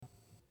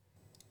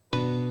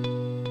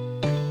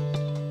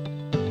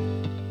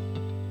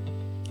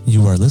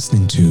You are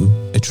listening to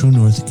a True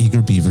North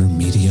Eager Beaver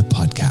media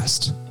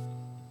podcast.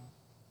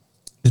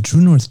 The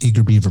True North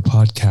Eager Beaver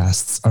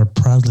podcasts are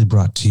proudly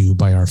brought to you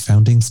by our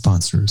founding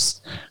sponsors,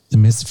 the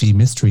Miss V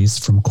Mysteries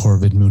from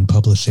Corvid Moon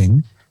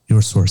Publishing,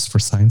 your source for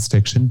science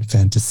fiction,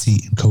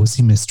 fantasy, and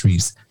cozy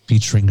mysteries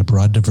featuring a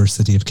broad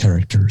diversity of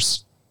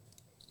characters.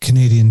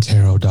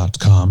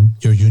 CanadianTarot.com,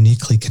 your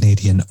uniquely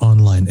Canadian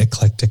online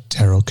eclectic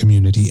tarot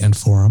community and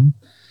forum,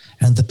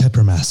 and The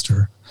Pepper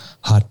Master,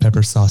 hot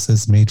pepper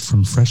sauces made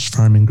from fresh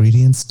farm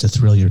ingredients to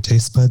thrill your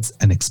taste buds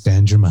and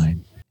expand your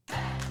mind.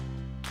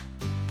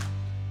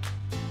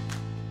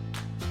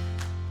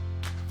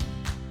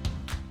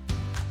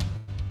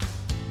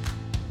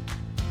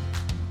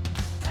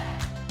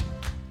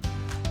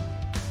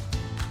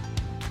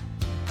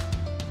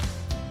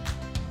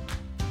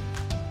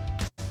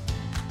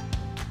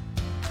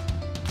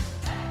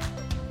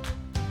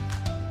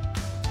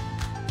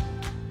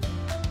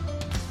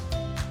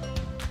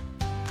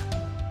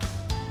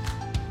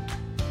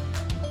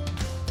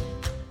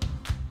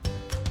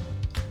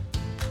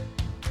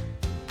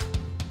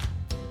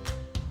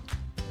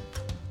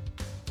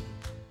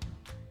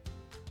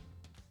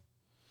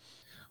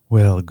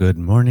 Well, good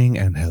morning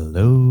and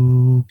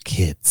hello,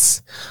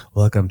 kids.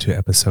 Welcome to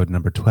episode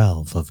number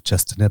 12 of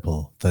Just a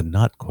Nibble, the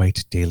not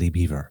quite daily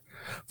beaver.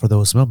 For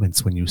those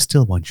moments when you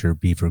still want your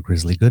beaver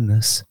grizzly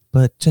goodness,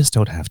 but just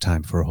don't have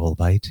time for a whole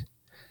bite.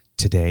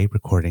 Today,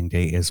 recording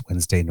day is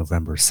Wednesday,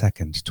 November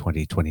 2nd,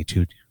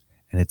 2022,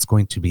 and it's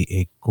going to be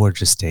a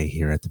gorgeous day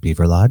here at the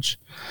Beaver Lodge.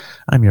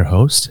 I'm your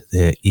host,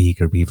 the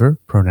Eager Beaver,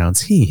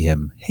 pronouns he,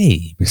 him,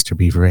 hey, Mr.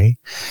 Beaver A.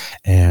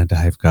 And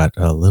I've got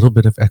a little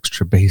bit of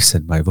extra bass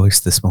in my voice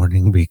this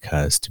morning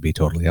because, to be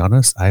totally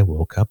honest, I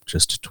woke up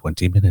just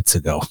 20 minutes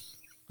ago.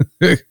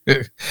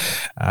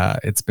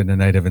 It's been a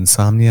night of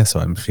insomnia, so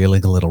I'm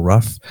feeling a little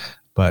rough,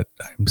 but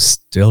I'm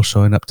still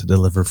showing up to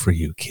deliver for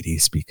you,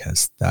 kiddies,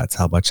 because that's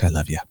how much I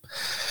love you.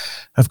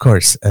 Of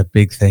course, a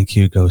big thank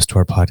you goes to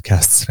our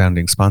podcast's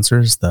founding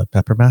sponsors, the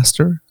Pepper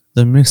Master,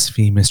 the Miss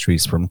V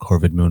Mysteries from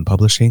Corvid Moon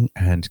Publishing,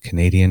 and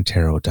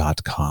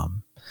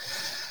CanadianTarot.com.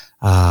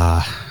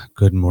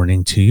 Good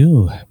morning to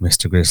you,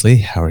 Mr. Grizzly.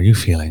 How are you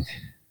feeling?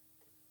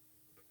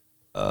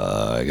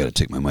 I got to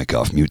take my mic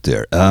off mute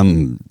there.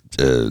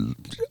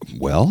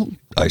 Well,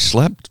 I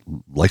slept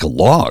like a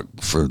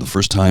log for the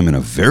first time in a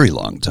very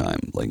long time.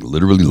 Like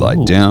literally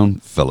lied down,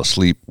 fell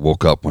asleep,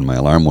 woke up when my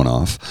alarm went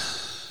off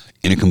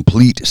in a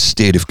complete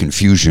state of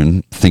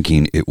confusion,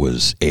 thinking it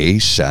was A,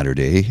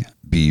 Saturday,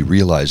 B,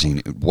 realizing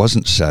it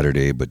wasn't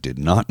Saturday, but did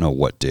not know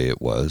what day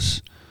it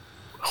was.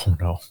 Oh,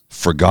 no.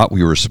 Forgot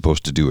we were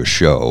supposed to do a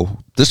show.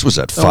 This was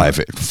at 5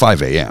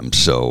 a.m.,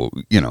 so,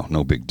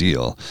 no big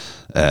deal.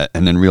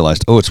 And then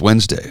realized, it's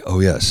Wednesday. Oh,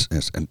 yes.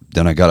 And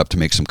then I got up to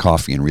make some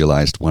coffee and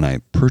realized when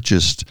I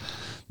purchased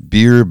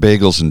beer,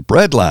 bagels, and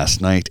bread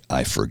last night,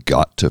 I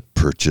forgot to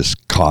purchase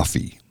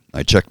coffee.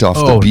 I checked off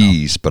the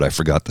B's, but I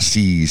forgot the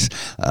C's.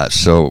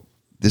 So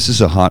this is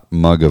a hot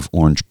mug of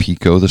orange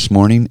Pico this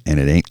morning, and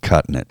it ain't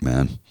cutting it,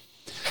 man.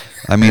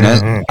 I mean,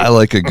 I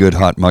like a good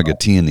hot mug of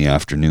tea in the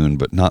afternoon,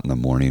 but not in the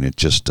morning. It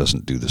just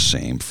doesn't do the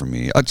same for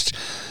me.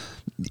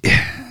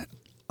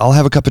 I'll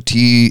have a cup of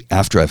tea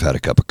after I've had a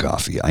cup of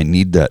coffee. I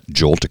need that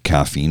jolt of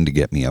caffeine to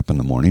get me up in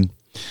the morning.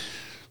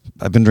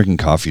 I've been drinking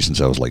coffee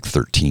since I was like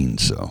 13,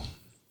 so.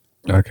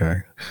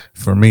 Okay.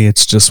 For me,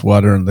 it's just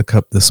water in the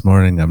cup this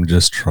morning. I'm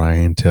just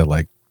trying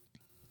to,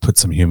 put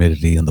some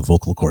humidity in the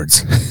vocal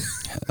cords.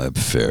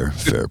 Fair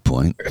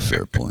point.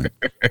 Fair point.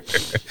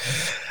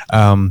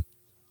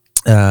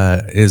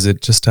 Is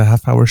it just a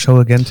half-hour show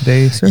again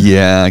today, sir?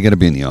 Yeah, I got to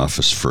be in the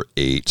office for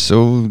 8.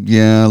 So,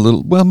 yeah,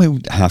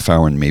 maybe a half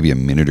hour and maybe a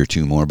minute or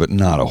two more, but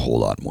not a whole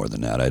lot more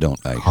than that.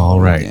 All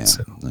right. Yeah.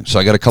 So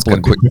I got a couple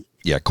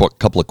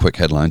of quick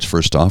headlines.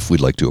 First off,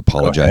 we'd like to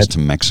apologize to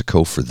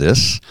Mexico for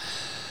this.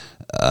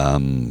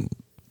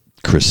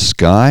 Chris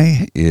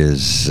Sky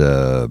is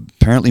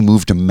apparently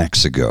moved to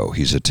Mexico.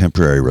 He's a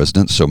temporary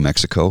resident, so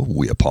Mexico,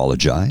 we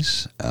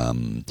apologize.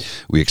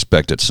 We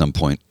expect at some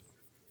point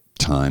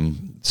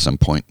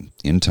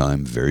in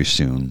time, very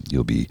soon,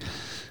 you'll be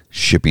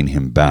shipping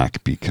him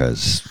back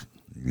because...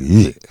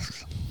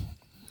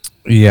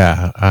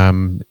 Yeah,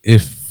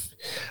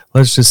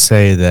 let's just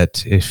say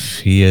that if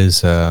he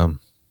is... I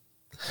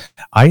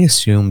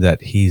assume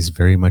that he's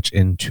very much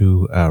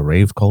into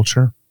rave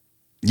culture.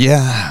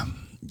 Yeah.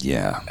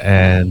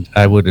 And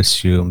I would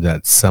assume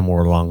that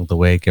somewhere along the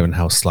way, given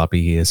how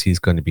sloppy he is, he's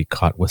going to be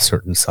caught with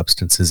certain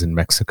substances in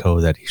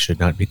Mexico that he should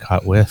not be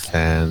caught with,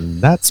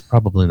 and that's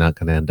probably not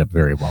going to end up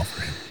very well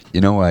for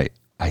him.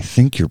 I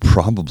think you're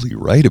probably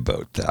right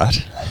about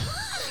that.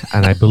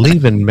 And I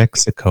believe in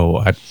Mexico,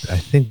 I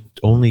think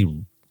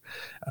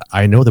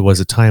I know there was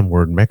a time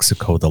where in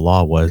Mexico the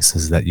law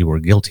is that you were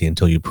guilty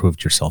until you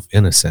proved yourself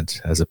innocent,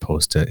 as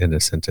opposed to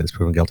innocent as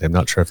proven guilty. I'm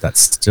not sure if that's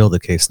still the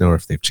case, nor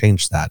if they've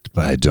changed that.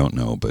 But I don't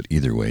know, but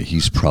either way,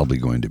 he's probably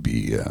going to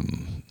be,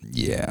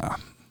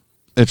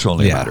 it's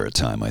only a matter of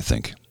time, I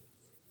think.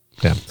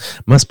 Yeah.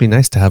 Must be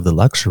nice to have the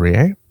luxury,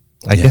 eh?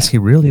 I guess he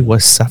really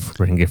was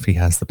suffering if he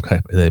has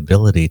the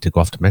ability to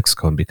go off to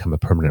Mexico and become a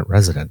permanent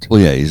resident.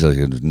 Well, yeah, he's like,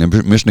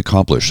 mission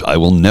accomplished. I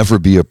will never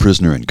be a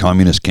prisoner in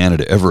communist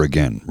Canada ever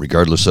again,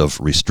 regardless of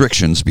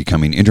restrictions.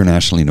 Becoming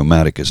internationally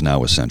nomadic is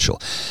now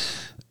essential.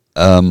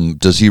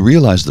 Does he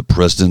realize the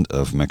president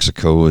of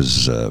Mexico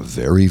is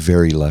very,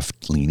 very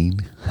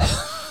left-leaning?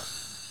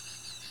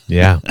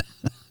 Yeah.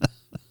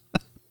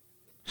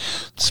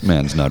 This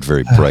man's not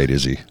very bright,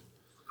 is he?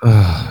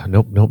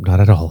 Nope, not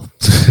at all.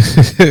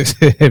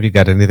 Have you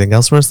got anything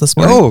else for us this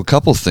morning? Oh, a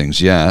couple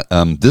things, yeah.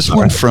 This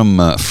one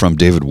from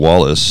David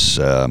Wallace.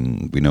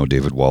 We know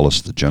David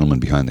Wallace, the gentleman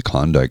behind the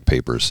Klondike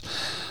Papers.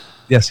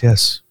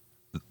 Yes.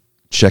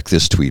 Check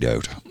this tweet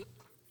out.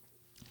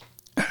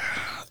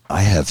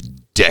 I have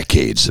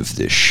decades of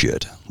this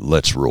shit.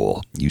 Let's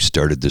roll. You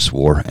started this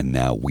war, and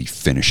now we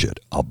finish it.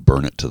 I'll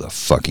burn it to the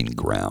fucking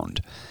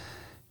ground.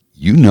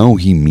 You know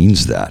he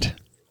means that.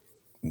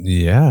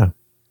 Yeah.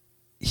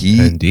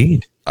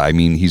 Indeed. I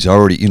mean, he's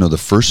already, the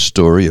first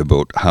story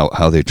about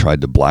how they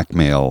tried to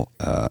blackmail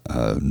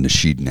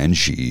Nasheed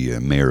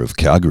Nenshi, mayor of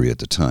Calgary at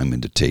the time,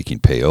 into taking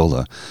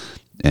payola,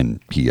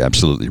 and he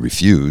absolutely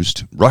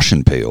refused.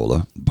 Russian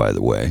payola, by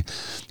the way.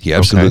 He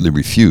absolutely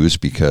refused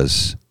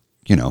because,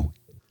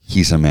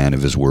 he's a man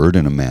of his word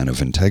and a man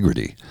of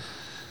integrity.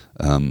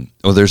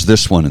 There's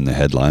this one in the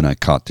headline. I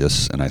caught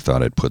this, and I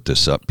thought I'd put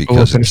this up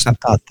because... finish that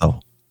thought, though.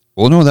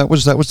 Well, no, that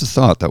was the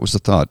thought.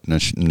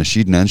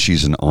 Nasheed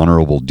Nenshi's an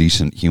honorable,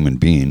 decent human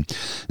being.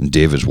 And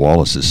David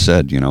Wallace has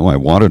said, I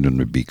wanted him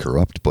to be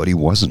corrupt, but he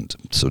wasn't.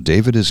 So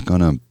David is going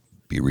to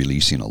be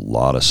releasing a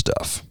lot of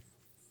stuff.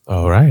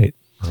 All right.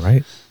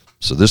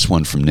 So this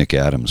one from Nick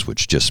Adams,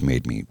 which just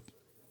made me,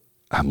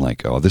 I'm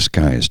like, oh, this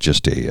guy is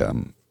just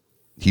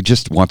he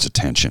just wants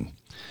attention.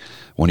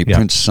 When he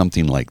prints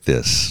something like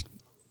this,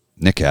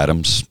 Nick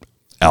Adams...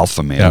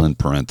 Alpha male in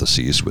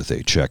parentheses with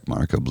a check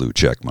mark, a blue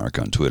check mark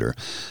on Twitter.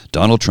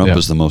 Donald Trump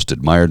is the most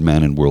admired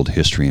man in world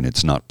history, and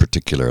it's not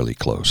particularly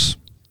close.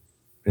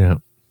 Yeah.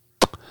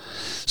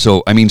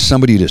 So, I mean,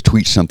 somebody to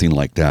tweet something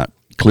like that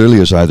clearly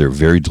is either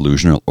very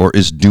delusional or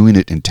is doing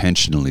it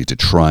intentionally to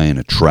try and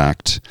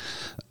attract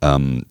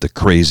the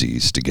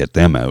crazies, to get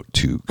them out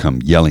to come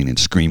yelling and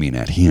screaming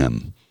at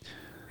him.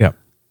 Yeah.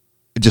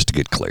 Just to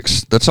get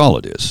clicks. That's all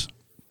it is.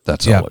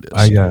 That's all it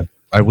is.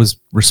 I was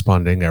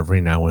responding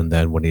every now and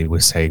then when he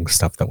was saying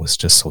stuff that was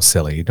just so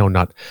silly.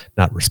 Not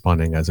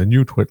responding as a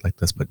new tweet like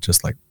this, but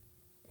just like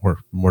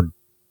more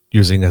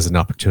using as an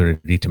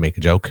opportunity to make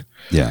a joke.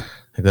 Yeah.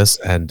 Like this.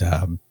 And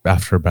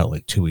after about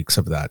like 2 weeks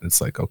of that,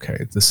 it's like,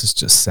 okay, this is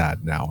just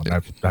sad now.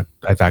 And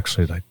I've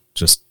actually like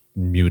just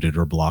muted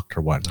or blocked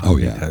or whatnot. Oh,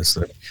 yeah. Because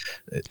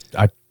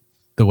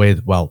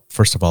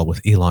first of all, with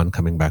Elon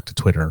coming back to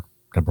Twitter,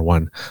 number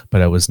one,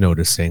 but I was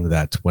noticing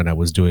that when I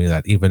was doing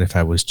that, even if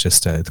I was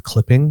just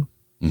clipping,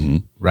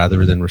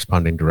 rather than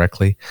responding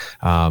directly,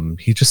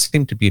 he just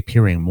seemed to be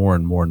appearing more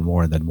and more and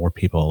more, and then more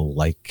people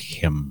like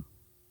him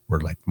were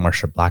like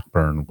Marsha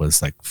Blackburn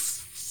was like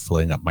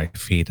filling up my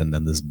feed, and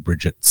then this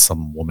Bridget,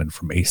 some woman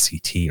from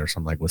ACT or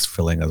something, like was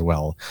filling as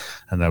well,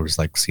 and I was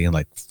like seeing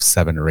like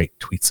 7 or 8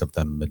 tweets of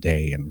them a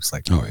day, and it was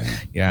like,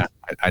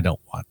 I don't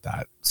want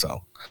that.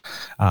 So,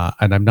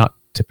 and I'm not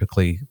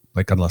typically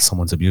like, unless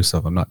someone's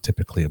abusive, I'm not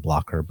typically a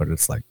blocker, but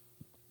it's like,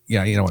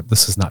 yeah, you know what?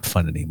 This is not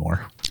fun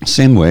anymore.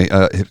 Same way.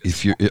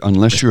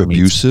 Unless you're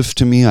abusive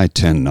to me, I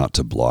tend not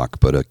to block.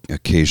 But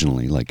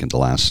occasionally, like in the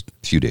last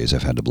few days,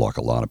 I've had to block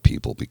a lot of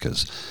people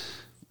because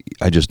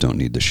I just don't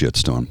need the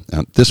shitstorm.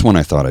 This one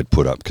I thought I'd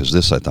put up because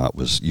this I thought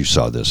was, you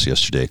saw this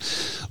yesterday.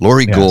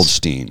 Lori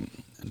Goldstein,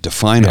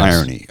 define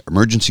irony.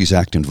 Emergencies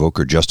Act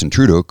invoker Justin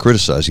Trudeau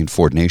criticizing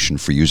Ford Nation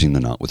for using the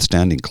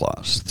notwithstanding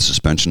clause. The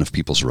suspension of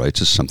people's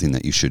rights is something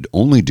that you should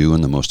only do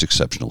in the most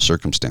exceptional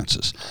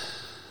circumstances.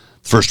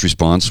 First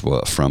response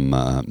from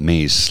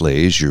Maze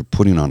Slays, you're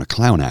putting on a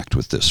clown act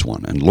with this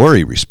one. And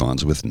Lori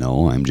responds with,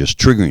 no, I'm just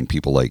triggering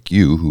people like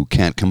you who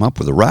can't come up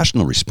with a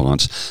rational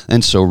response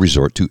and so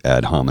resort to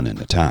ad hominem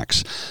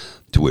attacks.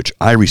 To which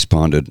I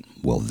responded,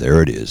 well,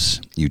 there it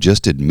is. You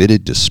just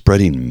admitted to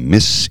spreading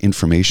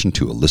misinformation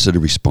to elicit a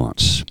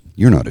response.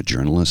 You're not a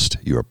journalist.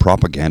 You're a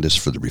propagandist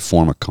for the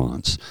reform of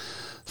cons.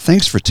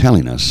 Thanks for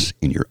telling us,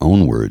 in your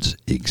own words,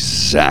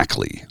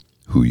 exactly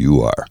who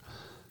you are.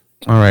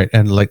 All right,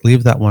 and like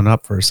leave that one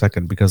up for a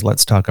second because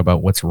let's talk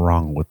about what's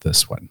wrong with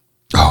this one.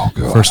 Oh,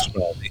 God. First of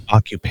all, the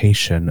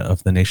occupation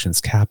of the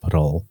nation's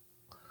capital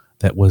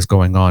that was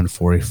going on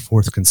for a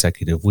 4th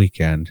consecutive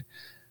weekend,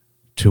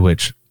 to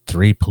which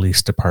 3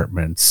 police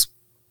departments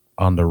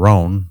on their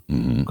own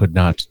could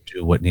not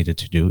do what needed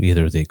to do.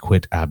 Either they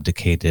quit,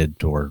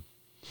 abdicated, or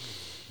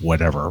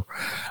whatever.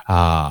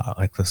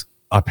 Like this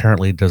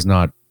apparently does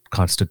not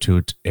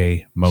constitute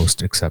a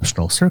most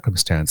exceptional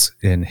circumstance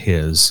in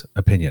his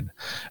opinion.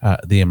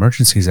 The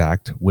Emergencies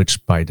Act,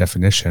 which by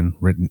definition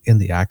written in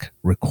the act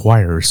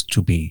requires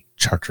to be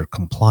charter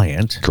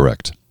compliant.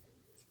 Correct.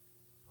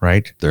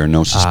 Right? There are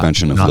no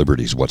suspension of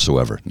liberties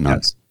whatsoever. None.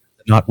 Yes.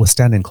 The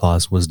notwithstanding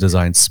clause was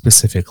designed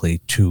specifically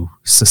to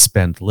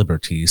suspend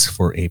liberties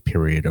for a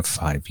period of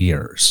 5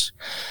 years.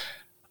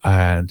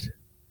 And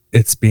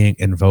it's being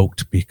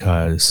invoked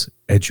because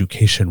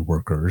education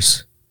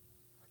workers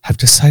have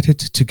decided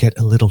to get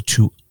a little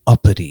too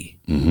uppity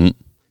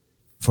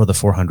for the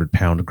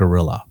 400-pound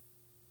gorilla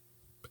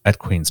at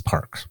Queen's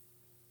Park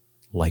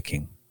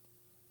liking.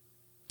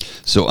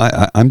 So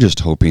I'm just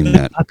hoping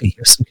that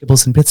here's some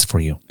kibbles and bits for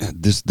you.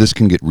 This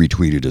can get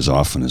retweeted as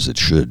often as it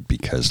should,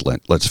 because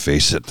let's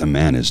face it, the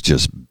man is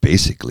just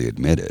basically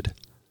admitted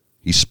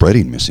he's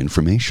spreading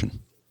misinformation.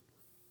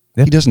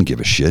 Yep. He doesn't give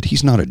a shit.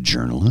 He's not a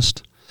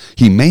journalist.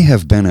 He may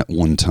have been at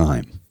one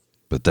time,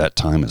 but that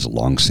time is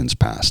long since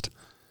passed.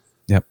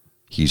 Yep.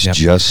 He's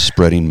just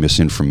spreading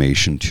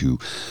misinformation to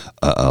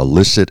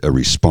elicit a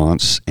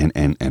response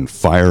and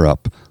fire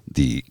up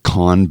the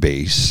con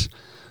base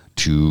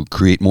to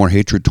create more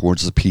hatred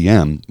towards the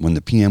PM when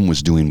the PM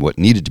was doing what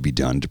needed to be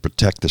done to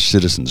protect the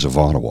citizens of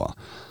Ottawa.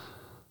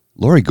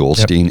 Laurie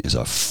Goldstein is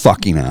a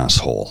fucking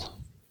asshole.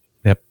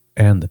 Yep.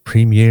 And the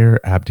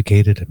Premier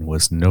abdicated and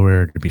was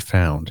nowhere to be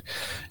found.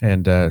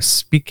 And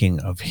speaking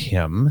of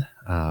him,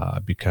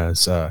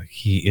 because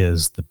he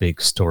is the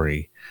big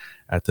story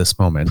at this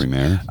moment.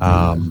 Premier?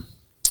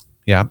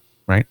 Yeah,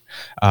 right.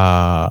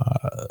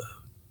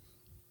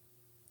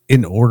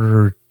 In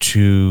order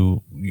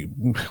to...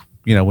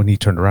 when he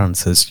turned around and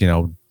says,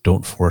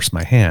 don't force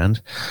my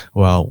hand.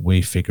 Well,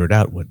 we figured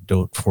out what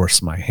don't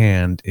force my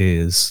hand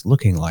is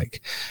looking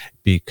like,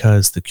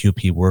 because the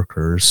QP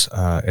workers,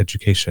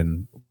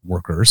 education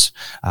workers,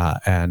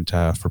 and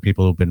for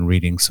people who've been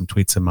reading some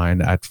tweets of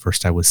mine, at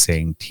first I was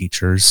saying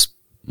teachers,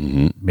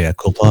 mea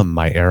culpa,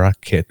 my error,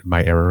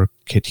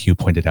 Kit Hugh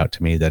pointed out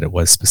to me that it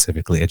was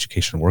specifically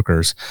education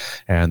workers.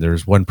 And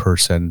there's one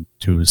person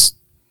who's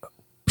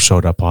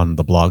showed up on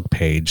the blog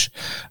page,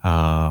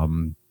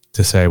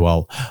 to say,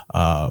 well,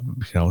 I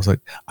was like,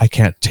 I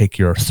can't take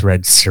your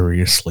thread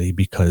seriously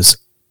because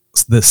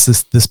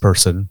this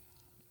person,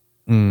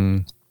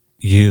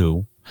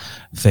 you,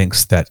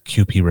 thinks that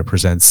QP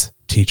represents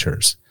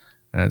teachers.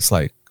 And it's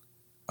like,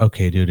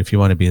 okay, dude, if you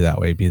want to be that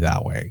way, be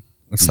that way.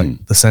 It's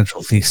like the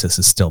central thesis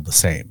is still the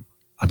same.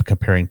 I'm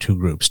comparing two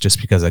groups. Just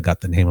because I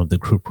got the name of the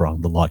group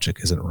wrong, the logic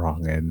isn't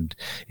wrong. And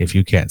if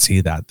you can't see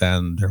that,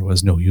 then there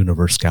was no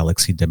universe,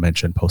 galaxy,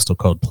 dimension, postal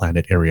code,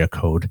 planet, area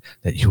code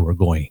that you were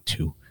going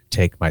to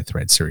take my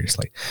thread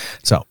seriously.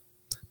 So,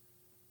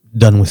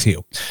 done with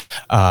you.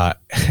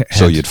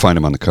 So you'd find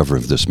him on the cover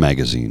of this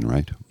magazine,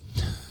 right?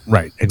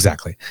 Right,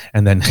 exactly.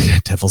 And then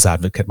Devil's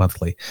Advocate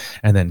Monthly.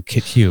 And then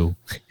Kit Hugh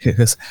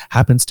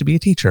happens to be a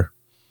teacher.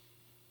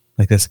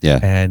 Like this. Yeah.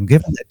 And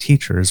given that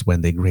teachers,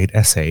 when they grade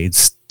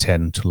essays,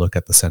 tend to look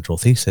at the central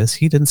thesis,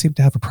 he didn't seem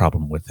to have a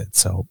problem with it.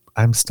 So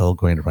I'm still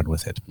going to run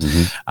with it.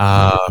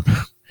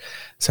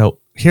 So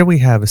here we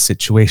have a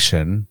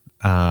situation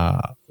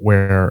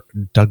where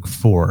Doug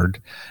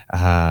Ford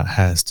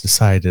has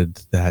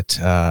decided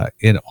that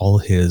in all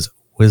his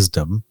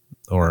wisdom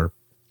or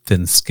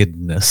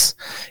thin-skinnedness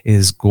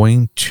is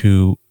going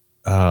to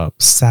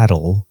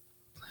saddle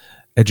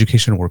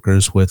education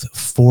workers with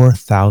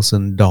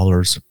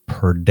 $4,000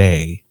 per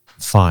day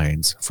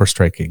fines for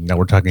striking. Now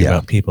we're talking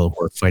about people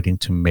who are fighting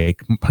to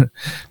make,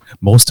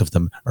 most of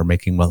them are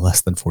making well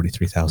less than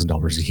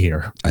 $43,000 a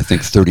year. I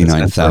think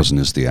 39,000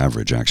 is the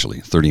average, actually.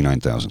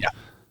 39,000. Yeah.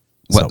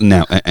 Well, So-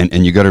 now,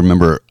 and you got to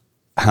remember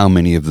how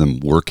many of them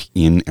work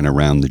in and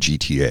around the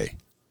GTA,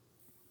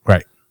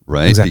 right?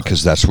 Exactly.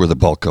 Because that's where the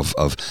bulk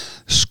of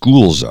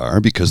schools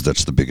are, because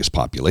that's the biggest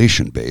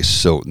population base.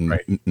 So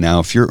now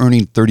if you're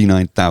earning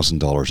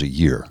 $39,000 a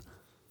year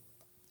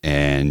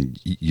and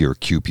you're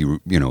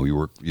QP,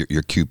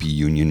 you're QP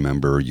union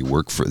member, you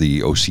work for the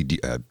OCD,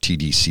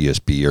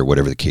 TDCSB or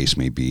whatever the case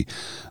may be,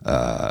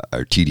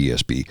 or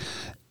TDSB,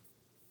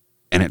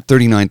 and at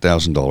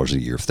 $39,000 a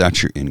year, if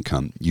that's your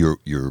income, you're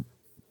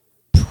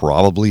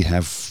probably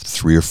have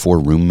 3 or 4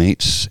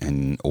 roommates,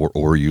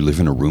 or you live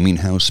in a rooming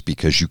house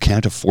because you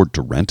can't afford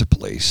to rent a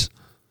place.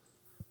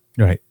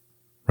 Right.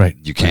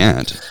 You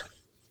can't.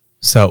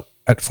 So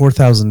at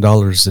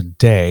 $4,000 a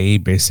day,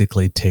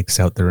 basically takes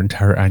out their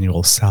entire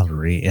annual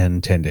salary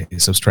in 10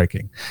 days of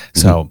striking.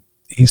 So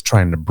he's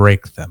trying to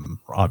break them,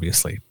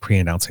 obviously,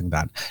 pre-announcing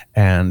that.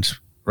 And,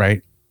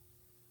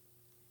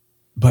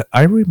 but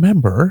I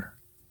remember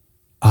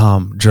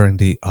during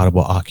the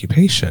Ottawa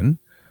occupation,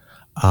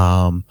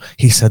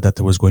 he said that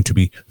there was going to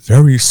be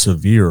very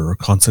severe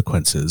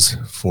consequences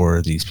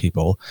for these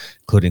people,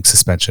 including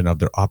suspension of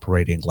their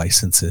operating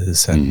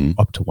licenses and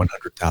up to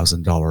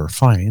 $100,000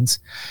 fines.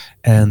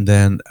 And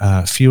then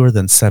fewer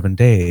than 7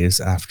 days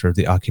after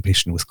the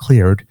occupation was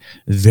cleared,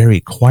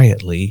 very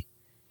quietly,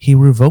 he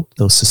revoked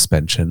those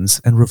suspensions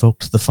and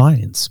revoked the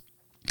fines.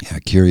 Yeah,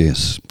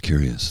 curious.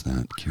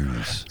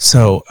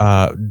 So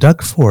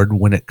Doug Ford,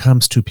 when it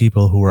comes to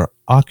people who are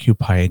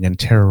occupying and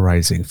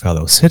terrorizing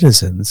fellow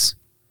citizens,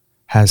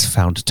 has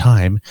found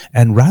time,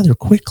 and rather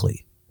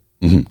quickly,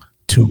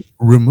 to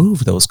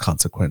remove those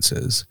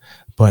consequences.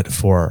 But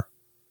for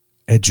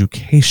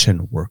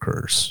education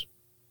workers,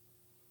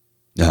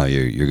 no,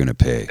 you're going to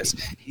pay.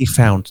 he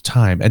found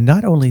time. And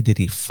not only did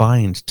he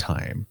find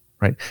time,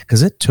 right?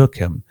 Because it took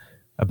him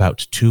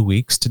about 2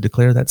 weeks to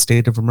declare that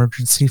state of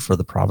emergency for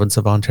the province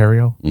of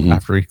Ontario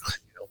after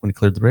when he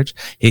cleared the bridge.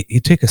 He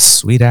took a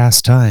sweet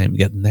ass time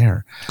getting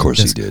there. Of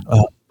course he did.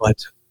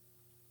 But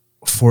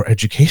for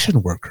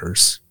education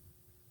workers,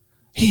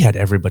 he had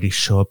everybody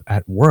show up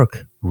at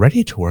work,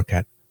 ready to work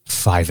at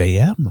 5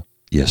 a.m.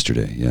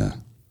 Yesterday, yeah.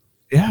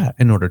 Yeah,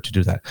 in order to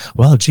do that.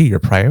 Well, gee, your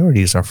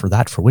priorities are for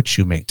that for which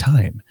you make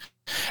time.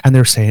 And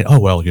they're saying, oh,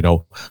 well,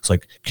 it's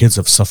like kids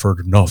have suffered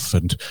enough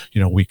and,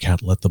 we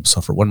can't let them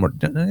suffer one more.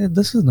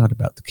 This is not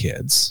about the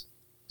kids.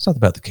 It's not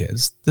about the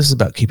kids. This is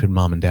about keeping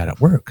mom and dad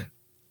at work.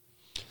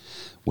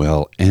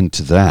 Well, and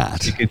to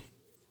that,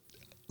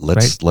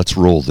 let's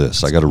roll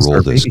this. I got to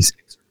roll this.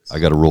 I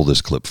got to roll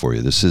this clip for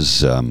you. This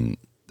is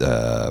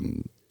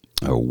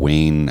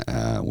Wayne.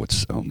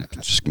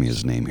 Just give me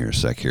his name here a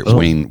sec here.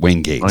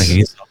 Wayne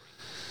Gates.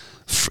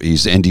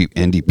 He's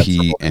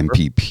NDP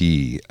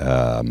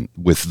MPP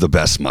with the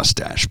best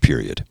mustache,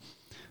 period.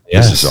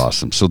 Yes. This is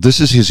awesome. So this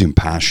is his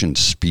impassioned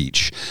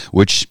speech,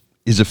 which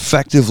is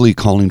effectively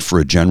calling for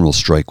a general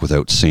strike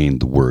without saying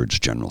the words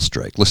general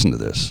strike. Listen to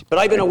this. But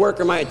I've been a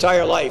worker my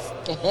entire life,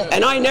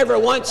 and I never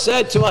once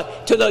said to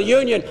the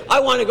union, I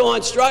want to go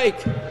on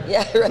strike.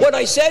 Yeah, right. What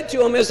I said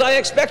to him is, I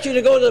expect you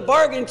to go to the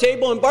bargaining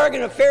table and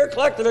bargain a fair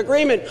collective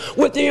agreement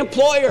with the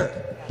employer.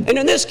 And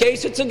in this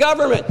case, it's the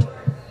government.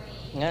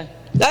 Yeah.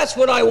 That's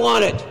what I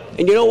wanted.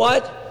 And you know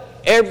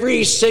what?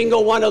 Every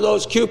single one of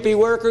those CUPE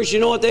workers, you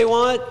know what they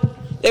want?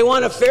 They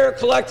want a fair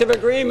collective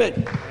agreement.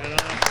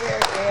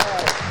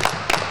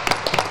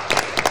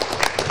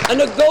 A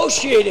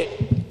negotiated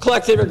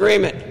collective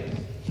agreement.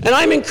 And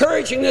I'm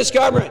encouraging this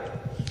government,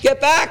 get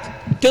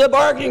back to the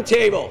bargaining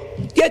table.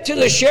 Get to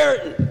the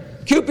Sheraton.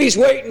 CUPE's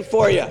waiting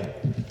for you.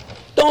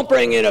 Don't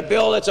bring in a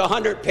bill that's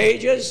 100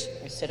 pages.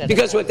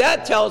 Because what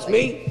that tells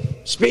me,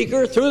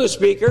 Speaker, through the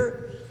Speaker,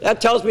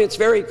 that tells me it's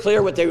very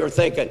clear what they were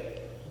thinking.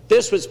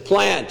 This was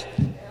planned.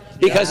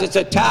 Because it's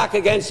attack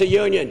against the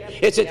union.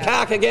 It's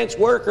attack against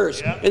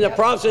workers in the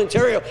province of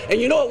Ontario. And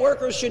you know what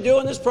workers should do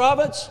in this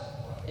province?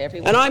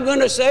 And I'm going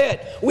to say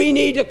it. We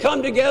need to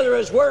come together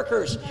as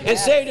workers and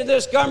say to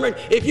this government,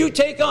 if you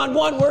take on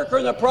one worker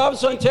in the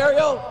province of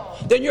Ontario,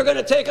 then you're going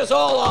to take us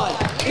all on.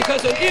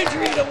 Because an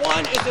injury to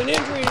one is an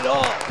injury to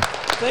all.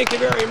 Thank you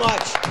very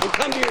much. And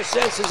come to your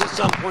senses at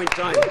some point in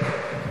time.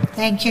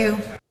 Thank you.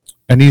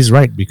 And he's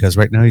right, because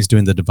right now he's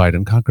doing the divide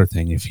and conquer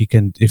thing. If he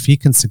can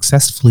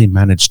successfully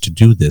manage to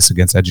do this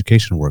against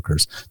education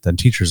workers, then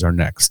teachers are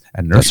next,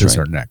 and nurses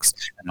are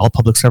next, and all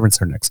public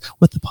servants are next,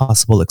 with the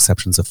possible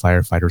exceptions of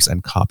firefighters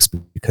and cops,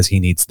 because he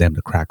needs them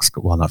to crack,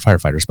 well, not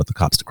firefighters, but the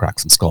cops to crack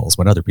some skulls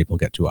when other people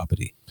get too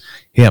uppity.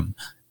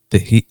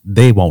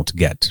 They won't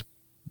get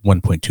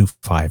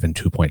 1.25 and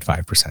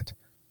 2.5%.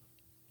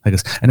 I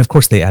guess, and of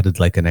course they added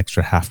like an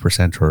extra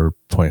 0.5% or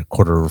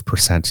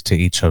 0.25% to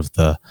each of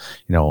the,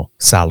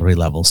 salary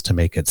levels to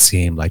make it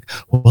seem like,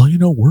 well,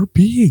 we're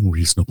being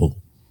reasonable.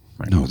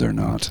 Right? No, they're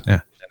not.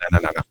 Yeah,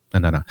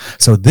 no.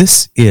 So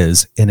this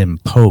is an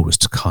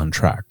imposed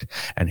contract,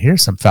 and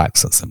here's some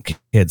facts that some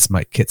kids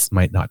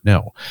might not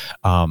know.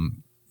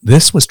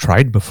 This was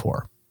tried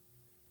before.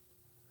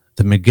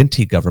 The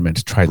McGuinty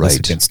government tried this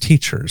against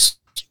teachers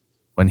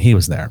when he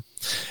was there.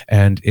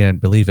 And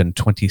believe in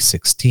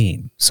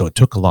 2016, so it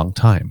took a long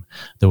time,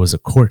 there was a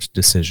court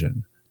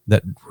decision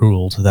that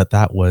ruled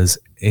that was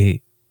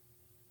a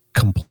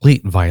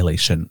complete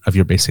violation of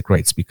your basic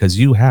rights, because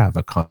you have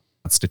a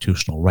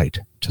constitutional right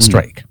to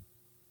strike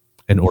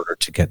in order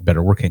to get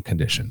better working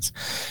conditions.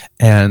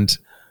 And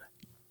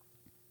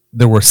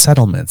there were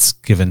settlements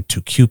given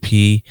to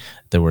CUPE.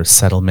 There were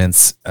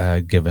settlements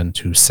given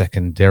to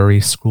secondary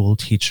school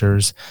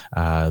teachers.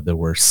 There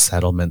were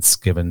settlements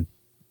given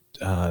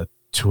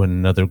to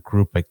another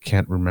group. I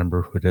can't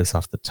remember who it is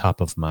off the top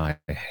of my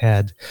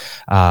head.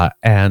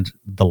 And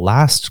the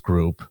last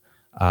group,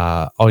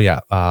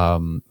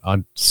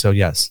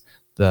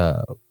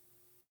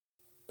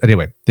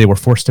 anyway, they were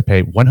forced to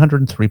pay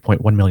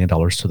 $103.1 million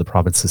to the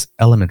province's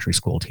elementary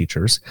school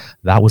teachers.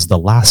 That was the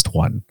last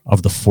one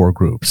of the four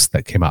groups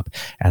that came up.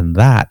 And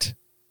that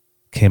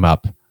came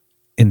up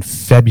in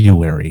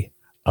February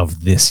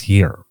of this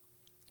year.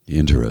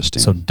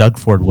 Interesting. So Doug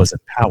Ford was in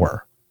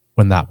power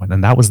when that one,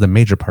 and that was the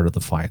major part of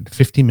the fine.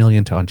 $50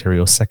 million to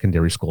Ontario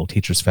Secondary School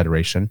Teachers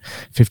Federation,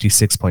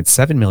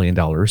 $56.7 million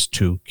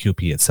to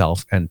CUPE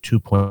itself, and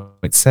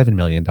 $2.7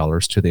 million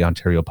to the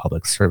Ontario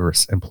Public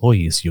Service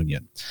Employees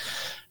Union,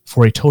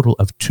 for a total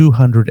of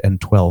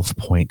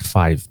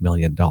 $212.5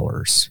 million.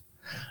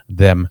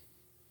 Them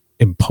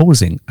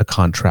imposing a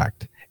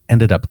contract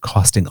ended up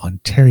costing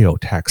Ontario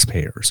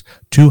taxpayers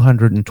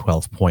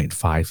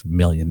 $212.5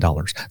 million.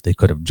 They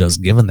could have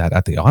just given that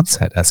at the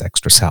onset as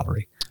extra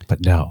salary.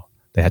 But no,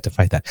 they had to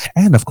fight that.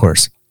 And of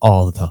course,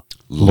 all the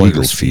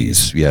legal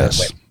fees,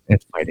 yes.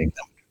 And fighting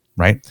them,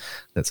 right?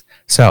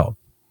 So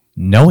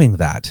knowing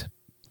that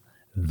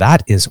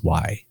is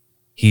why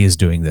he is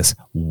doing this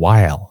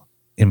while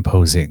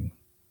imposing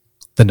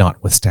the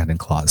notwithstanding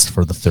clause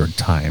for the third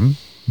time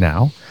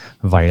now,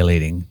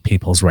 violating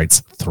people's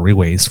rights 3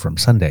 ways from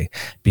Sunday,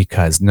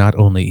 because not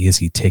only is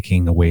he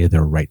taking away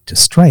their right to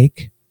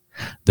strike,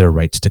 their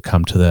right to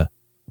come to the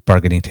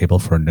bargaining table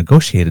for a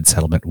negotiated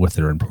settlement with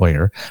their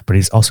employer, but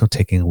he's also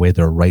taking away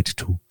their right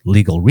to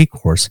legal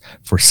recourse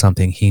for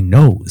something he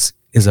knows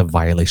is a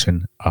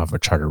violation of a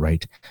charter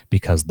right,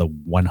 because the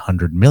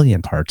 100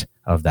 million part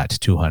of that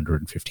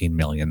 215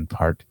 million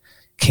part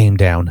came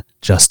down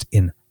just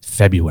in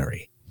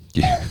February.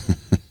 Yeah.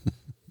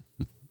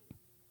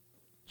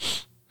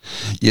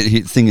 Yeah.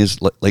 The thing is,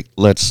 like,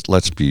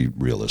 let's be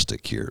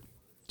realistic here.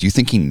 Do you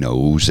think he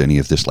knows any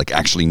of this? Like,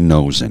 actually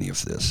knows any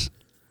of this?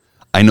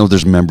 I know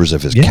there's members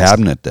of his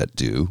cabinet that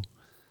do.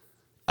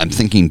 I'm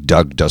thinking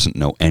Doug doesn't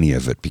know any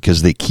of it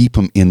because they keep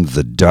him in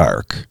the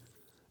dark,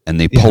 and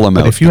they pull him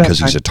out because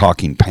he's a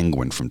talking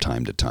penguin from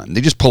time to time.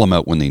 They just pull him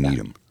out when they need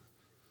him.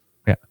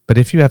 Yeah, but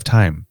if you have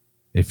time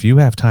to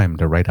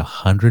write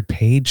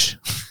 100-page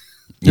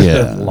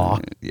law,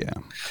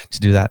 to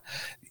do that,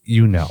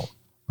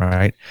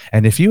 right?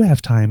 And if you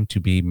have time to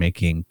be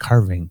making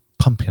pumpkin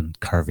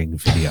carving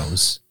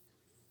videos,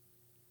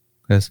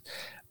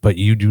 but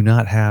you do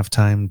not have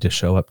time to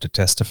show up to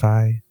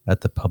testify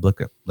at the public,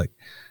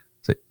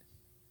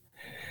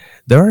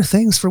 there are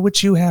things for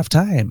which you have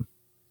time,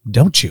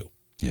 don't you?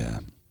 Yeah.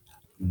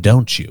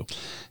 Don't you?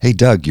 Hey,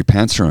 Doug, your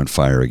pants are on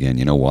fire again.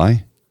 You know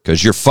why?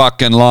 Because you're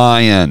fucking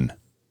lying.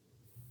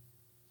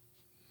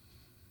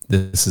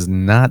 This is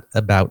not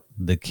about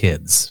the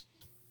kids.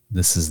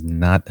 This is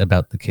about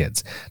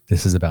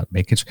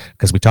making sure,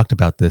 because we talked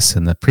about this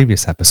in the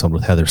previous episode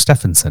with Heather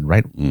Stephenson,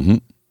 right? Mm-hmm.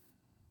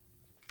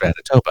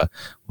 Manitoba,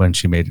 when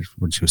she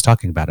was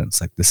talking about it.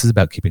 It's like, this is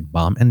about keeping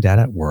mom and dad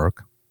at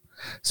work,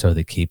 so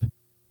they keep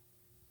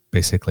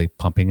basically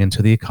pumping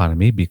into the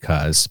economy,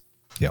 because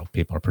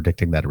people are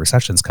predicting that a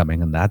recession's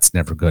coming, and that's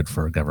never good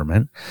for a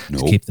government.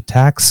 Nope. To keep the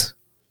tax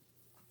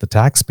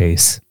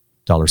base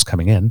dollars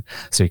coming in,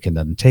 so you can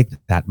then take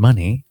that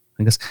money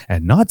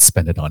and not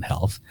spend it on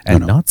health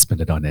and not spend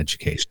it on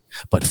education,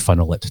 but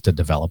funnel it to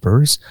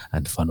developers,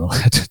 and funnel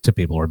it to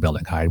people who are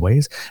building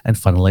highways, and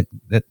funnel it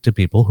to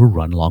people who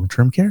run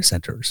long-term care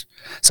centers.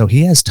 So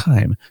he has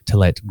time to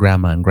let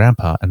grandma and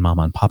grandpa and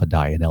mama and papa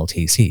die in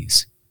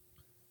LTCs.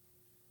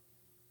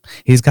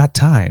 He's got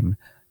time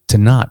to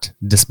not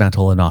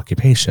dismantle an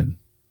occupation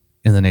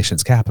in the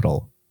nation's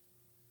capital.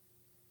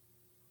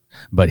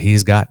 But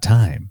he's got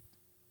time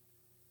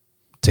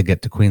to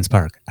get to Queen's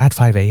Park at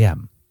 5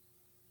 a.m.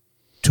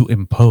 to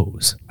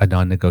impose a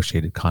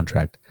non-negotiated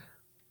contract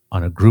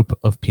on a group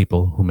of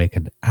people who make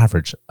an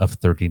average of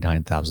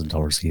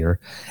 $39,000 a year,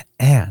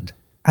 and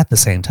at the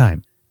same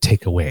time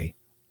take away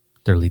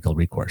their legal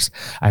recourse.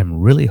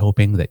 I'm really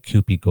hoping that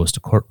CUPE goes to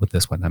court with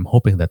this one. I'm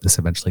hoping that this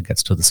eventually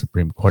gets to the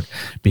Supreme Court,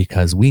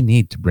 because we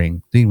need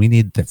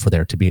for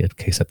there to be a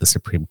case at the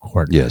Supreme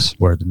Court,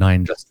 where the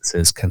 9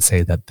 justices can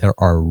say that there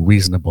are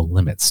reasonable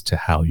limits to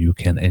how you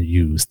can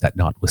use that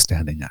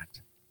Notwithstanding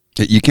Act.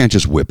 You can't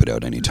just whip it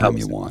out anytime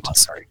you want.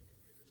 Sorry.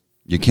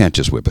 You can't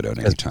just whip it out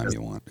anytime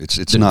you want.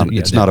 It's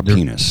not a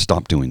penis.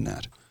 Stop doing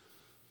that.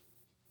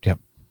 Yep,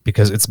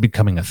 because it's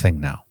becoming a thing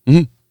now.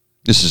 Mm-hmm.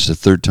 This is the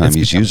third time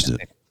he's used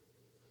it.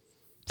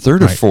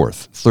 Third or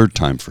fourth? Third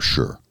time for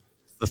sure.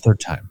 The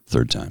third time.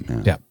 Third time,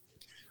 yeah.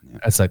 Yeah.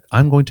 It's like,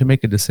 I'm going to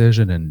make a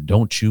decision, and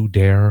don't you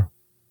dare.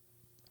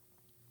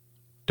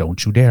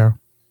 Don't you dare.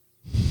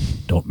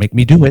 Don't make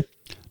me do it.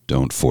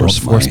 Don't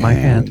force my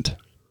hand.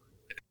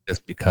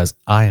 Just because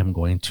I am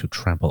going to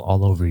trample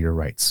all over your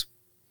rights.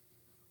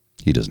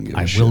 He doesn't give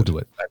a shit. I will do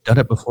it. I've done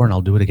it before, and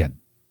I'll do it again.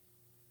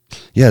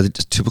 Yeah, the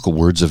typical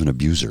words of an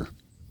abuser.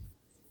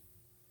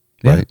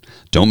 Yeah. Right?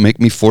 Don't make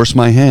me force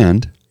my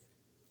hand.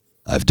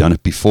 I've done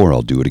it before,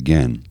 I'll do it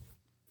again.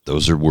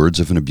 Those are words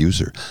of an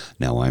abuser.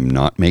 Now, I'm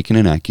not making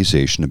an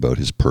accusation about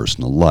his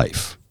personal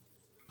life.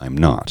 I'm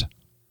not.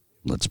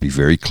 Let's be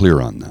very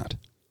clear on that.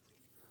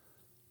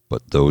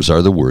 But those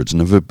are the words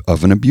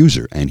of an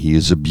abuser, and he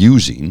is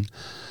abusing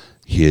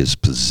his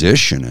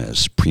position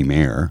as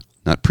premier,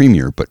 not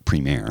premier, but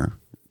premier,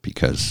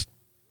 because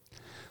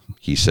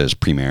he says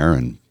premier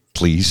and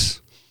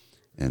police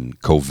and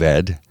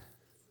COVID.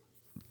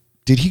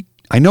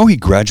 I know he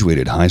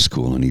graduated high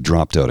school and he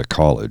dropped out of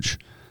college,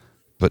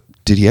 but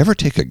did he ever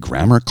take a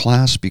grammar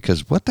class?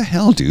 Because what the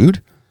hell,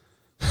 dude?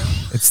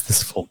 It's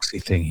this folksy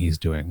thing he's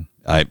doing.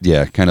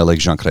 Kind of like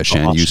Jean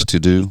Chrétien used to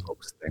do.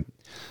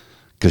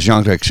 Because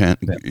Jean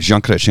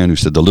Chrétien, who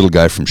said the little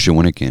guy from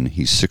Shawinigan,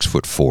 he's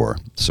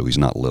 6'4", so he's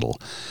not little.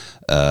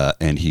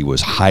 And he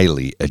was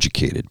highly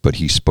educated, but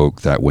he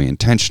spoke that way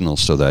intentional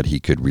so that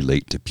he could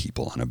relate to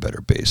people on a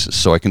better basis.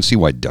 So I can see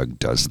why Doug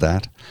does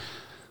that.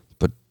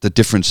 But the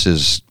difference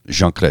is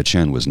Jean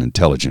Chrétien was an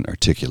intelligent,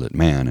 articulate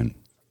man, and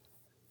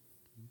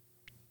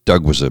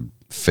Doug was a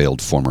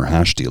failed former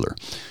hash dealer.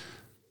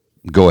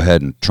 Go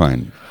ahead and try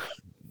and,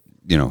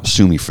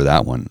 sue me for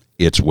that one.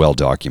 It's well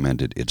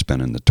documented. It's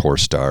been in the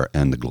Torstar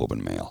and the Globe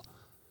and Mail.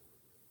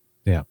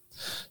 Yeah.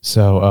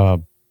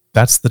 So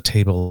that's the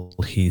table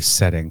he's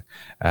setting.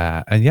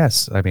 And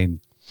yes, I mean,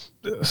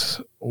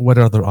 what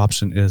other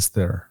option is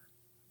there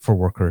for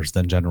workers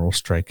than general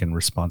strike in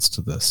response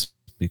to this?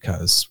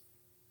 Because,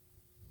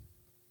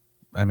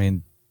 I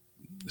mean,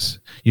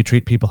 you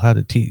treat people how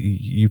to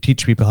you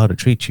teach people how to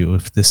treat you.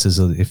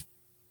 If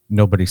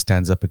nobody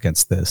stands up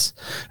against this,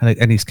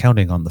 and he's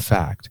counting on the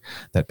fact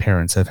that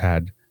parents have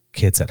had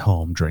kids at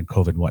home during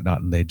COVID and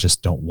whatnot, and they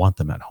just don't want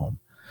them at home.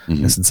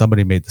 Mhm. And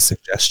somebody made the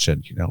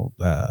suggestion,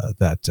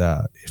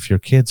 that if your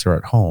kids are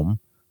at home,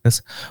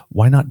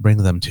 why not bring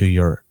them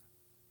to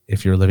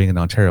if you're living in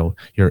Ontario,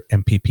 your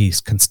MPP's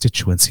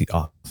constituency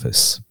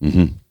office?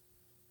 Mm-hmm.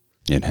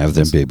 And have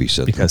them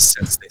babysit. Because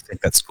since they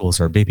think that schools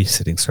are a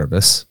babysitting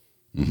service,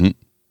 Mm-hmm.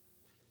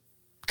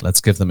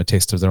 let's give them a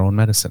taste of their own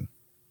medicine.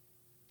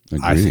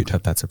 Agreed. I think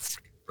that's a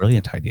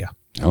brilliant idea.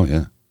 Oh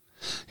yeah.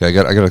 Yeah, I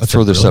got to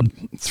throw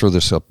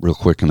this up real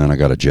quick, and then I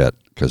got a jet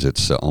because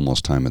it's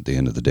almost time at the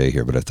end of the day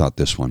here. But I thought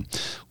this one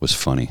was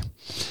funny.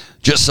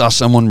 Just saw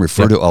someone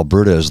refer to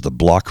Alberta as the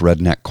Block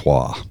Redneck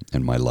Qua,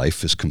 and my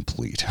life is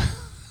complete.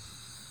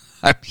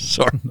 I'm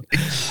sorry.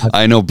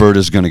 I know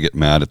Berta's going to get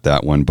mad at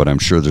that one, but I'm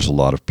sure there's a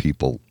lot of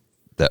people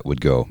that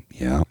would go,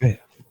 yeah.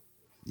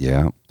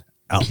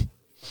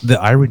 The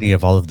irony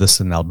of all of this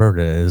in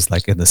Alberta is,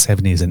 like, in the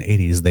 70s and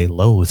 80s, they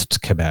loathed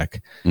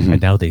Quebec,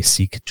 and now they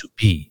seek to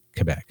be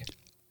Quebec.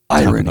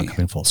 Irony.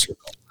 Coming full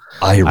circle.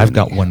 Irony. I've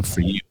got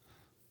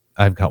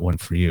one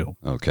for you.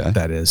 Okay.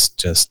 That is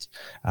just,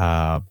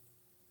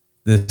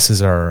 this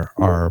is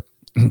our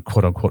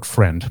quote unquote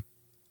friend,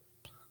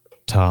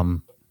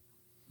 Tom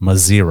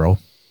Mazzero.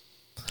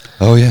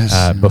 Oh,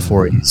 yes.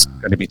 Before he's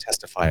going to be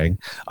testifying.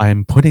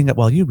 I'm putting it,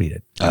 while you read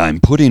it. I'm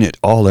putting it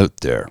all out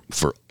there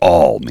for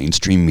all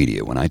mainstream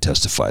media when I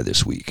testify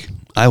this week.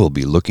 I will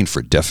be looking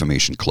for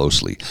defamation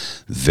closely,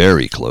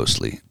 very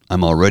closely.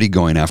 I'm already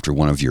going after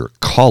one of your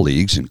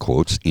colleagues, in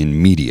quotes,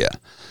 in media.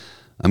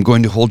 I'm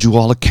going to hold you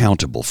all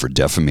accountable for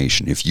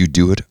defamation. If you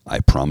do it, I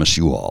promise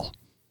you all.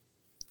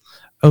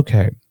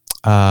 Okay.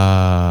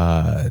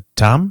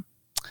 Tom,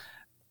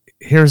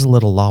 here's a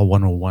little Law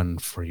 101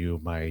 for you,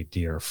 my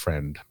dear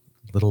friend.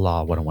 Little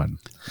Law 101.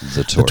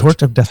 The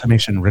tort of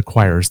defamation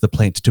requires the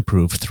plaintiff to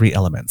prove three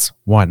elements.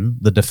 One,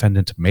 the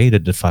defendant made a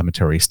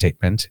defamatory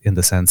statement in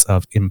the sense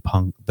of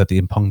that the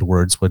impugned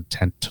words would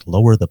tend to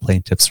lower the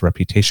plaintiff's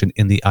reputation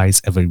in the eyes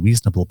of a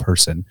reasonable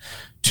person.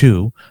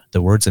 Two,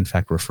 the words in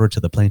fact refer to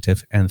the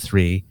plaintiff. And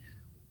three,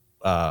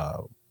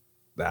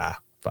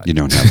 you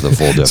don't have the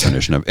full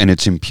definition of, and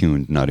it's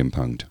impugned, not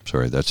impugned.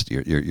 Sorry, that's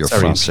your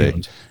Francais.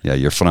 Impugned. Yeah,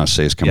 your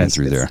Francais is coming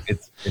through there.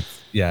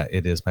 Yeah,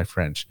 it is my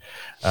French.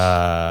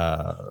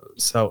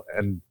 So,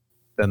 and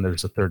then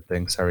there's a third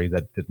thing. Sorry,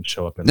 that didn't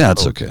show up in.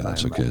 That's okay.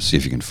 That's okay. See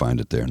if you can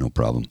find it there. No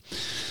problem.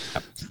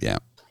 Yeah.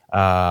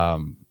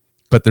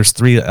 But there's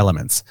three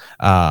elements.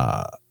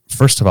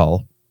 First of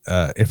all,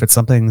 if it's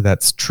something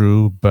that's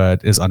true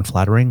but is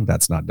unflattering,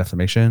 that's not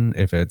defamation.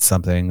 If it's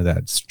something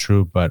that's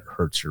true but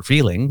hurts your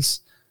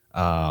feelings,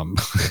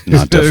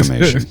 not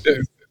defamation.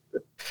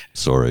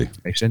 Sorry.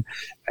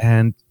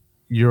 And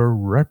your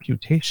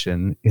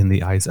reputation in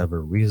the eyes of a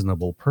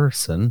reasonable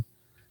person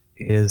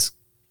is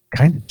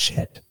kind of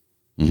shit.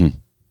 Mm-hmm.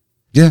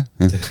 Yeah.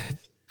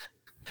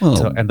 Well,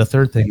 so, and the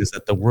third thing is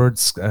that the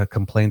words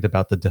complained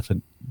about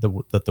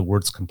the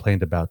words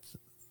complained about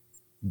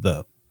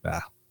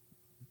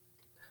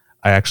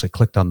I actually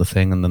clicked on the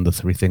thing, and then the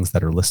three things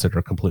that are listed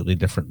are completely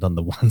different than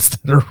the ones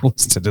that are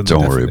listed in the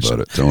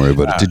definition. Don't worry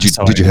about it.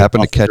 Did you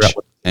happen to catch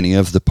any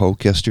of the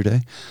poke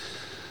yesterday?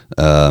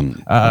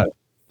 I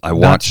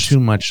watched not too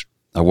much.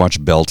 I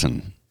watched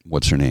Belton.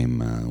 What's her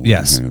name?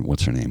 Yes.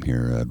 What's her name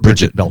here?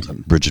 Bridget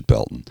Belton. Bridget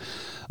Belton.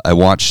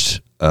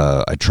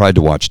 I tried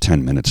to watch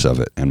 10 minutes of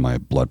it, and my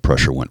blood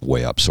pressure went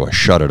way up. So I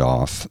shut it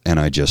off, and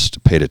I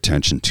just paid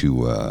attention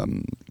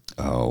to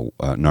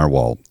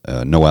Narwhal,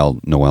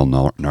 Noel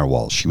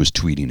Narwhal. She was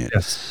tweeting it.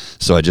 Yes.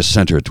 So I just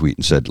sent her a tweet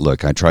and said,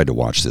 look, I tried to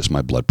watch this.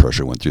 My blood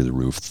pressure went through the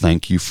roof.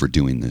 Thank you for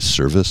doing this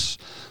service,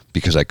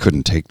 because I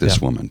couldn't take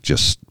this woman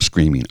just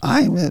screaming,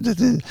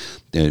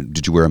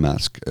 did you wear a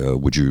mask?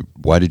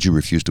 Why did you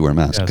refuse to wear a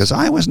mask? Because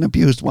I was an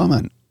abused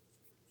woman.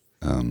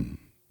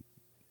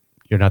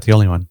 You're not the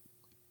only one.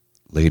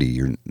 Lady,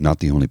 you're not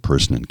the only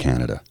person in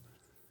Canada.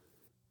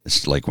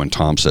 It's like when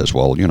Tom says,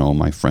 well,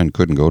 my friend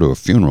couldn't go to a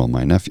funeral,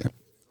 my nephew.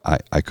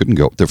 I couldn't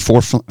go. There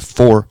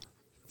are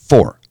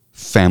four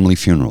family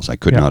funerals I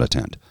could not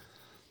attend.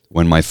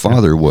 When my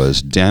father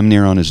was damn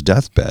near on his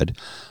deathbed,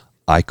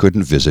 I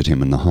couldn't visit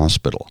him in the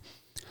hospital.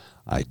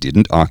 I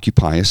didn't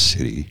occupy a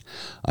city.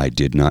 I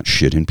did not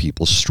shit in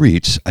people's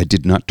streets. I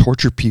did not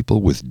torture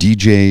people with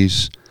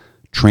DJs,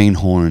 train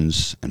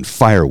horns, and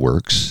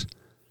fireworks.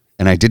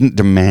 And I didn't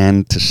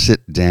demand to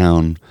sit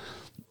down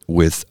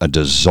with a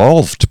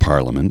dissolved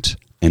parliament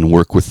and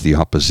work with the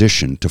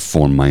opposition to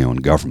form my own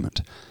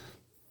government,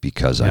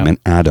 because I'm an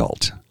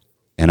adult,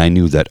 and I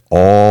knew that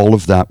all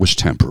of that was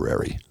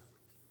temporary.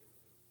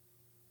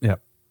 Yeah.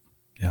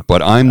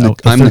 But I'm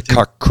the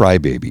cuck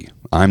crybaby.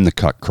 I'm the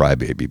cuck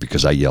crybaby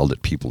because I yelled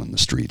at people in the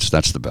streets.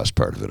 That's the best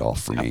part of it all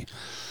for me.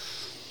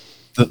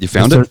 You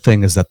found it? The third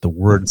thing is that the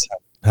words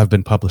have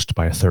been published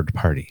by a third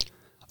party.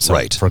 So,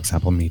 right. For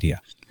example, media.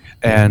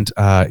 And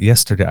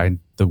yesterday,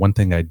 the one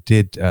thing I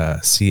did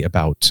see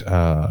about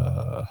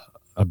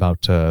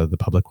the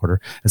public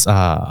order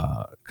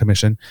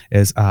commission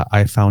is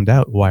I found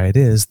out why it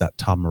is that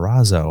Tom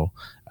Marazzo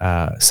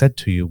said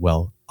to you,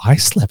 well, I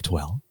slept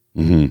well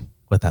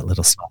with that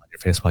little smile on your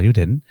face while you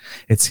didn't.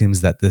 It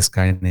seems that this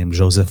guy named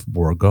Joseph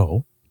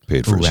Bourgault,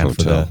 Paid who for his ran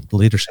for hotel. the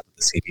leadership of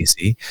the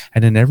CBC,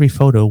 and in every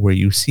photo where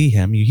you see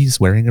him, he's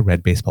wearing a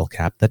red baseball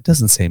cap that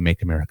doesn't say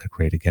 "Make America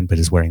Great Again," but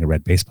is wearing a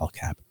red baseball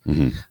cap.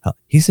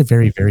 He's a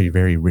very, very,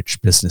 very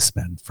rich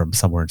businessman from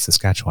somewhere in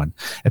Saskatchewan.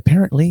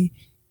 Apparently,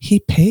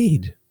 he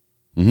paid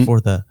for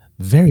the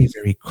very,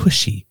 very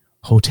cushy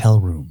hotel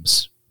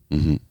rooms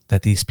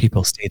that these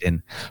people stayed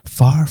in,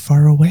 far,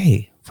 far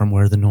away from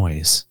where the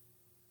noise.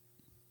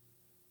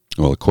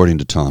 Well, according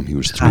to Tom, he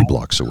was 3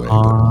 blocks away.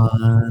 But,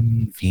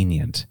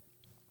 Convenient.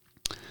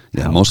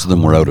 yeah, most of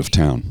them were out of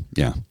town.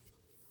 Yeah.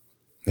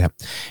 Yep.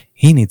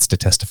 He needs to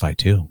testify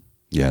too.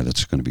 Yeah,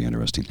 that's going to be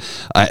interesting.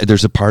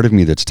 There's a part of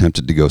me that's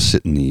tempted to go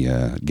sit in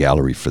the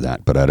gallery for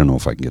that, but I don't know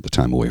if I can get the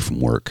time away from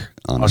work,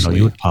 honestly. Oh, no,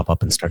 you would pop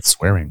up and start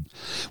swearing.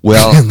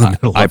 Well, in the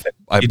middle of it.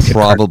 I You'd get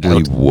probably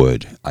carted out.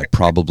 would. I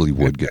probably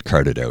would get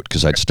carted out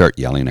because I'd start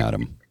yelling at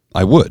him.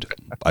 I would.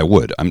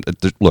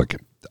 Look,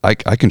 I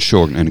can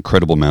show an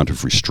incredible amount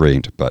of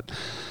restraint, but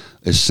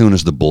as soon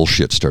as the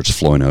bullshit starts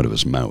flowing out of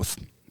his mouth,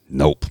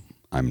 nope.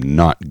 I'm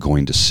not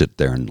going to sit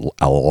there and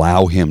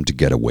allow him to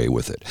get away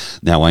with it.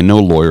 Now, I know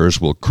lawyers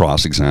will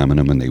cross-examine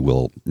him and they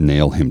will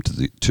nail him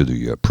to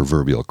the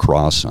proverbial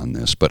cross on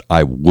this, but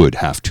I would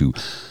have to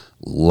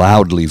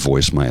loudly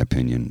voice my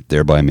opinion,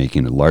 thereby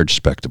making a large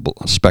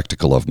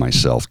spectacle of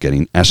myself,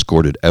 getting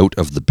escorted out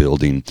of the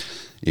building.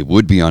 It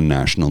would be on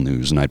national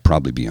news, and I'd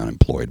probably be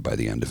unemployed by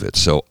the end of it.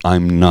 So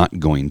I'm not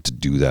going to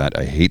do that.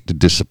 I hate to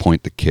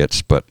disappoint the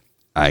kits, but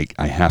I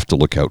have to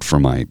look out for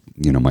my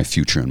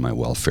future and my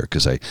welfare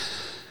because we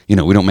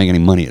don't make any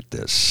money at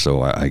this.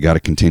 So I got to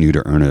continue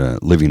to earn a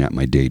living at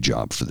my day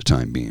job for the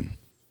time being.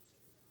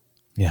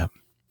 Yeah.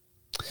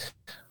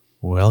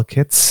 Well,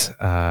 kits,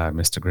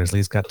 Mr.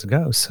 Grizzly's got to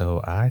go,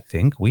 so I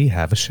think we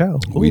have a show.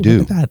 We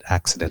do. Look at that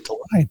accidental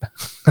vibe.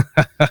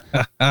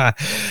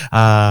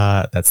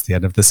 That's the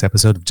end of this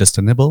episode of Just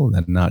a Nibble,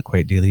 the Not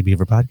Quite Daily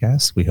Beaver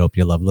podcast. We hope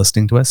you love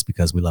listening to us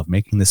because we love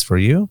making this for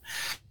you.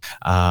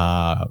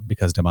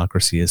 Because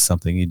democracy is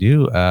something you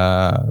do.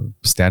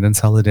 Stand in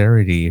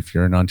solidarity if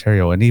you're in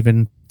Ontario and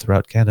even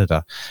throughout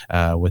Canada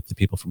with the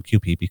people from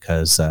QP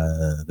because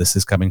this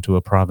is coming to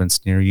a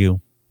province near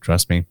you.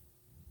 Trust me.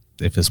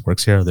 If this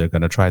works here, they're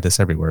going to try this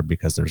everywhere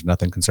because there's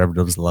nothing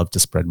conservatives love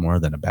to spread more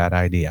than a bad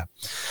idea.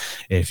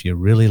 If you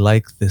really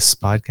like this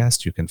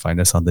podcast, you can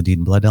find us on the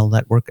Dean Bloodell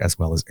Network, as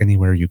well as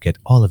anywhere you get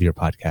all of your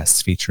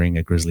podcasts featuring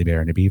a grizzly bear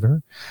and a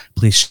beaver.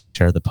 Please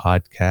share the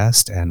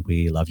podcast, and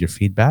we love your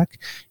feedback.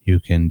 You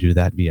can do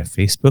that via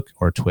Facebook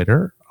or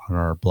Twitter on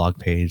our blog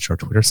page or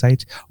Twitter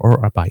site,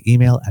 or by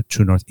email at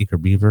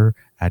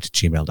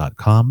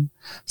truenortheagerbeaver@gmail.com.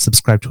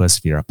 Subscribe to us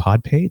via our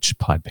pod page,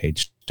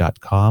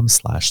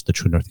 podpage.com/the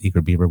True North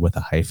Eager Beaver with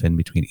a hyphen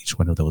between each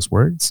one of those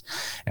words.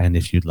 And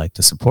if you'd like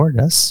to support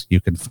us,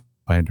 you can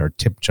find our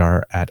tip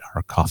jar at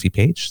our coffee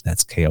page.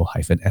 That's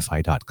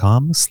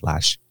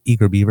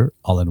ko-fi.com/eagerbeaver,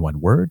 all in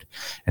one word.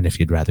 And if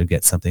you'd rather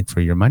get something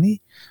for your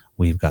money,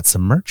 we've got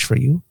some merch for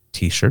you.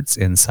 T-shirts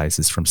in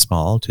sizes from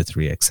small to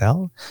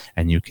 3XL,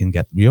 and you can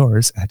get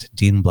yours at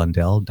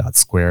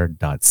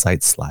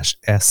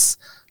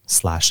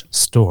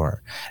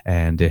deanblundell.square.site/s/store.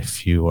 And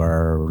if you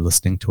are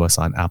listening to us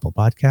on Apple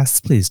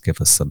Podcasts, please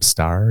give us some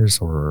stars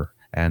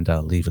and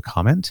leave a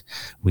comment.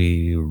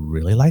 We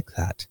really like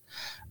that.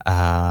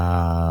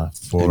 And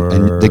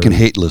they can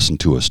hate listen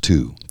to us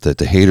too. That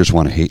the haters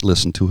want to hate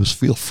listen to us,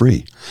 feel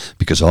free,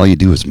 because all you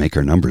do is make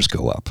our numbers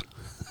go up.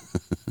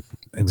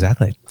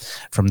 Exactly.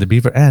 From the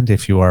Beaver End,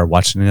 if you are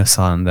watching us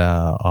on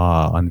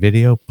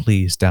video,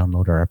 please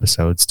download our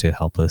episodes to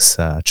help us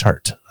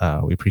chart.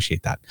 We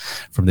appreciate that.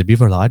 From the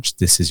Beaver Lodge,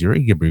 this is your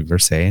Eager Beaver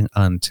saying,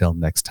 until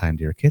next time,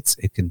 dear kids,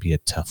 it can be a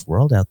tough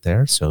world out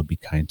there, so be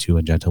kind to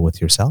and gentle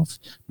with yourself.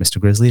 Mr.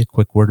 Grizzly, a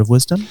quick word of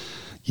wisdom?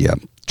 Yeah.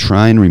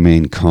 Try and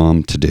remain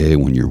calm today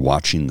when you're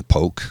watching the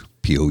POEC,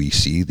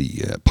 P-O-E-C,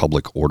 the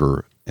Public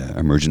Order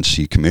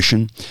Emergency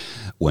Commission.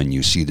 When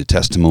you see the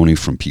testimony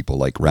from people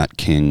like Rat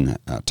King,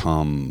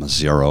 Tom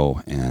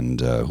Mazzaro,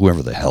 and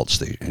whoever the else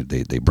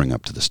they bring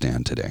up to the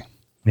stand today.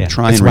 Yeah,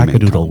 try it's and remain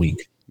Wackadoodle calm.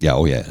 Week. Yeah,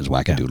 it's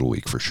Wackadoodle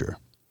Week for sure.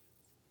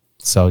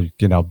 So,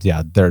 they're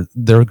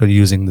going to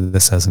using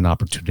this as an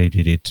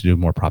opportunity to do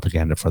more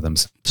propaganda for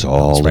themselves. That's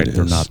all right? it is.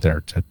 They're not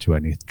there to do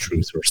any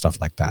truth or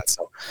stuff like that.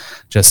 So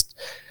just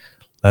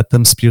let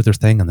them spew their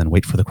thing and then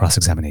wait for the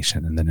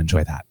cross-examination and then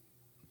enjoy that.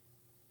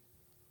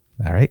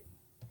 All right.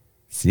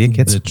 See you,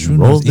 kids. The True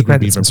Roll North the Eager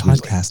credits, Beaver Mr.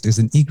 Grizzly. podcast is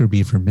an Eager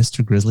Beaver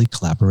Mr. Grizzly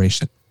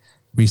collaboration.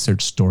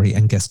 Research, story,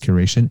 and guest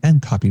curation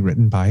and copy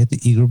written by the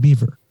Eager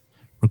Beaver.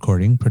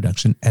 Recording,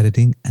 production,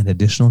 editing, and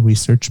additional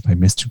research by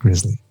Mr.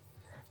 Grizzly.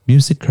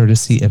 Music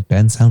courtesy of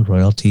Ben Sound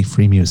Royalty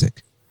Free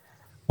Music.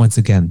 Once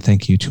again,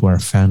 thank you to our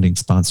founding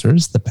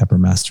sponsors, the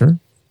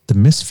Peppermaster, the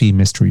Miss Fee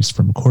Mysteries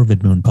from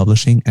Corvid Moon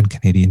Publishing and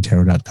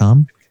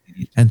CanadianTarot.com.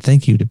 And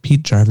thank you to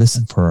Pete Jarvis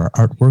for our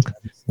artwork.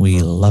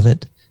 We love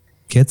it.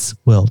 Kits,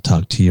 we'll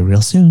talk to you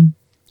real soon.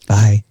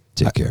 Bye.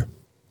 Take care.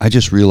 I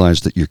just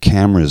realized that your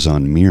camera is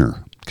on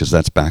mirror because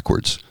that's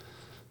backwards.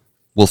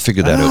 We'll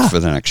figure that out for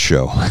the next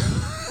show.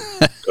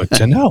 Good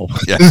to know.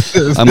 Yeah.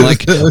 I'm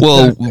like,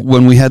 well,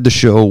 when we had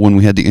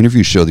the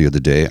interview show the other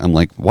day, I'm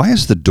like, why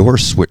is the door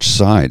switched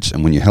sides?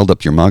 And when you held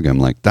up your mug, I'm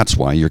like, that's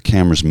why your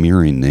camera's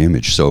mirroring the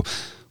image. So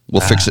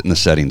we'll fix it in the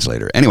settings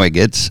later. Anyway,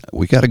 kids,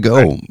 we got to go.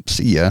 Right.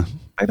 See ya.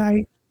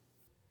 Bye-bye.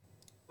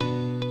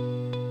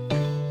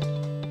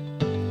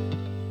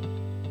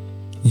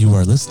 You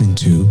are listening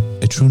to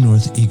a True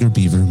North Eager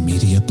Beaver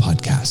Media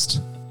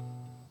Podcast.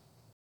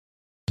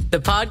 The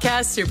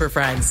Podcast Super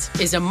Friends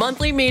is a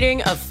monthly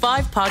meeting of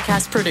 5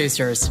 podcast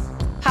producers.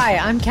 Hi,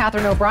 I'm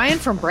Catherine O'Brien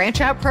from Branch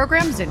Out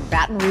Programs in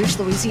Baton Rouge,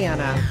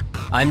 Louisiana.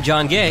 I'm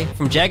John Gay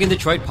from Jag and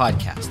Detroit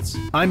Podcasts.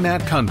 I'm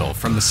Matt Kundle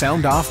from the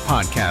Sound Off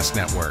Podcast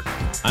Network.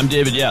 I'm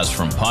David Yaz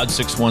from Pod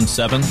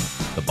 617,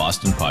 the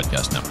Boston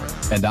Podcast Network.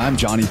 And I'm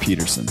Johnny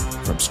Peterson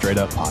from Straight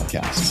Up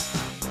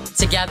Podcasts.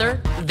 Together,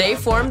 they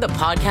form the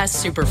Podcast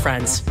Super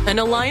Friends, an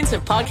alliance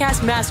of podcast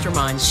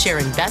masterminds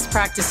sharing best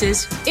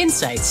practices,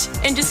 insights,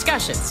 and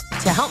discussions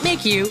to help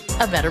make you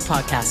a better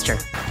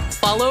podcaster.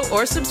 Follow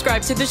or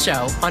subscribe to the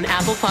show on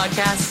Apple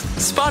Podcasts,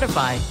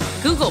 Spotify,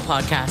 Google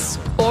Podcasts,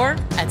 or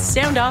at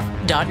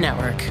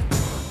soundoff.network.